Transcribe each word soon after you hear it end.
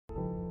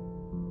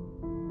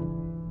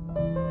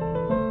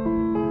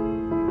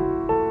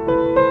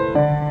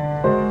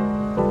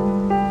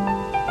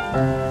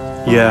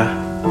Yeah.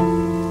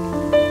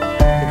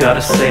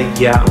 Gotta say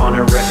yeah on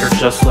a record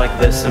just like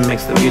this. It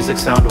makes the music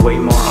sound way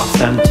more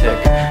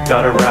authentic.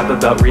 Gotta rap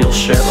about real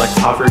shit like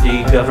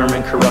poverty,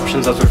 government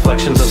corruptions as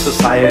reflections of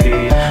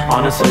society.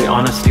 Honestly,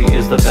 honesty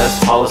is the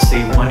best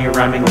policy when you're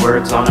rhyming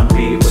words on a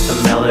beat with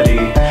a melody.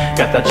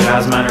 Got that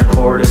jazz minor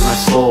chord in my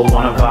soul.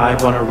 Wanna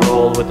vibe, wanna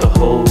roll with the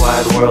whole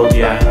wide world,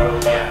 yeah.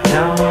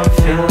 Now I'm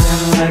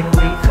feeling like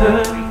we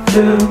could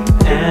do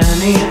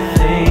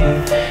anything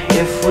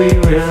if we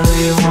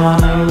really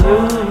wanna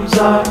lose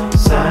our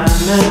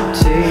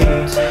sanity.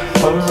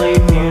 Only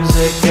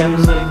music and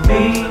the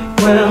beat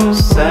will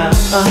set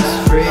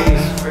us free,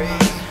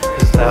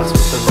 'cause that's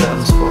what the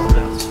band's for.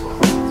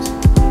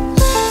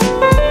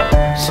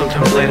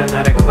 Sometimes late at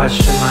night I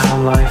question my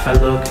own life. I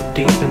look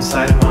deep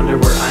inside and wonder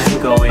where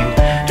I'm going.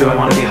 Do I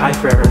want to be high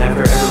forever?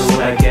 Never ever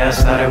would I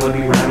guess that I would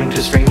be rhyming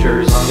to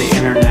strangers on the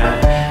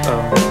internet.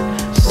 Oh,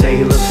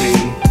 say la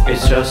vie,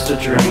 it's just a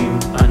dream,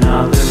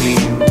 another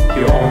meme.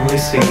 You only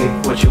see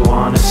what you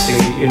wanna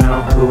see. You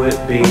know who it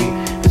be,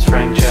 it's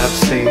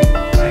FrankJavCee.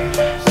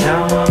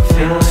 Now I'm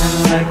feeling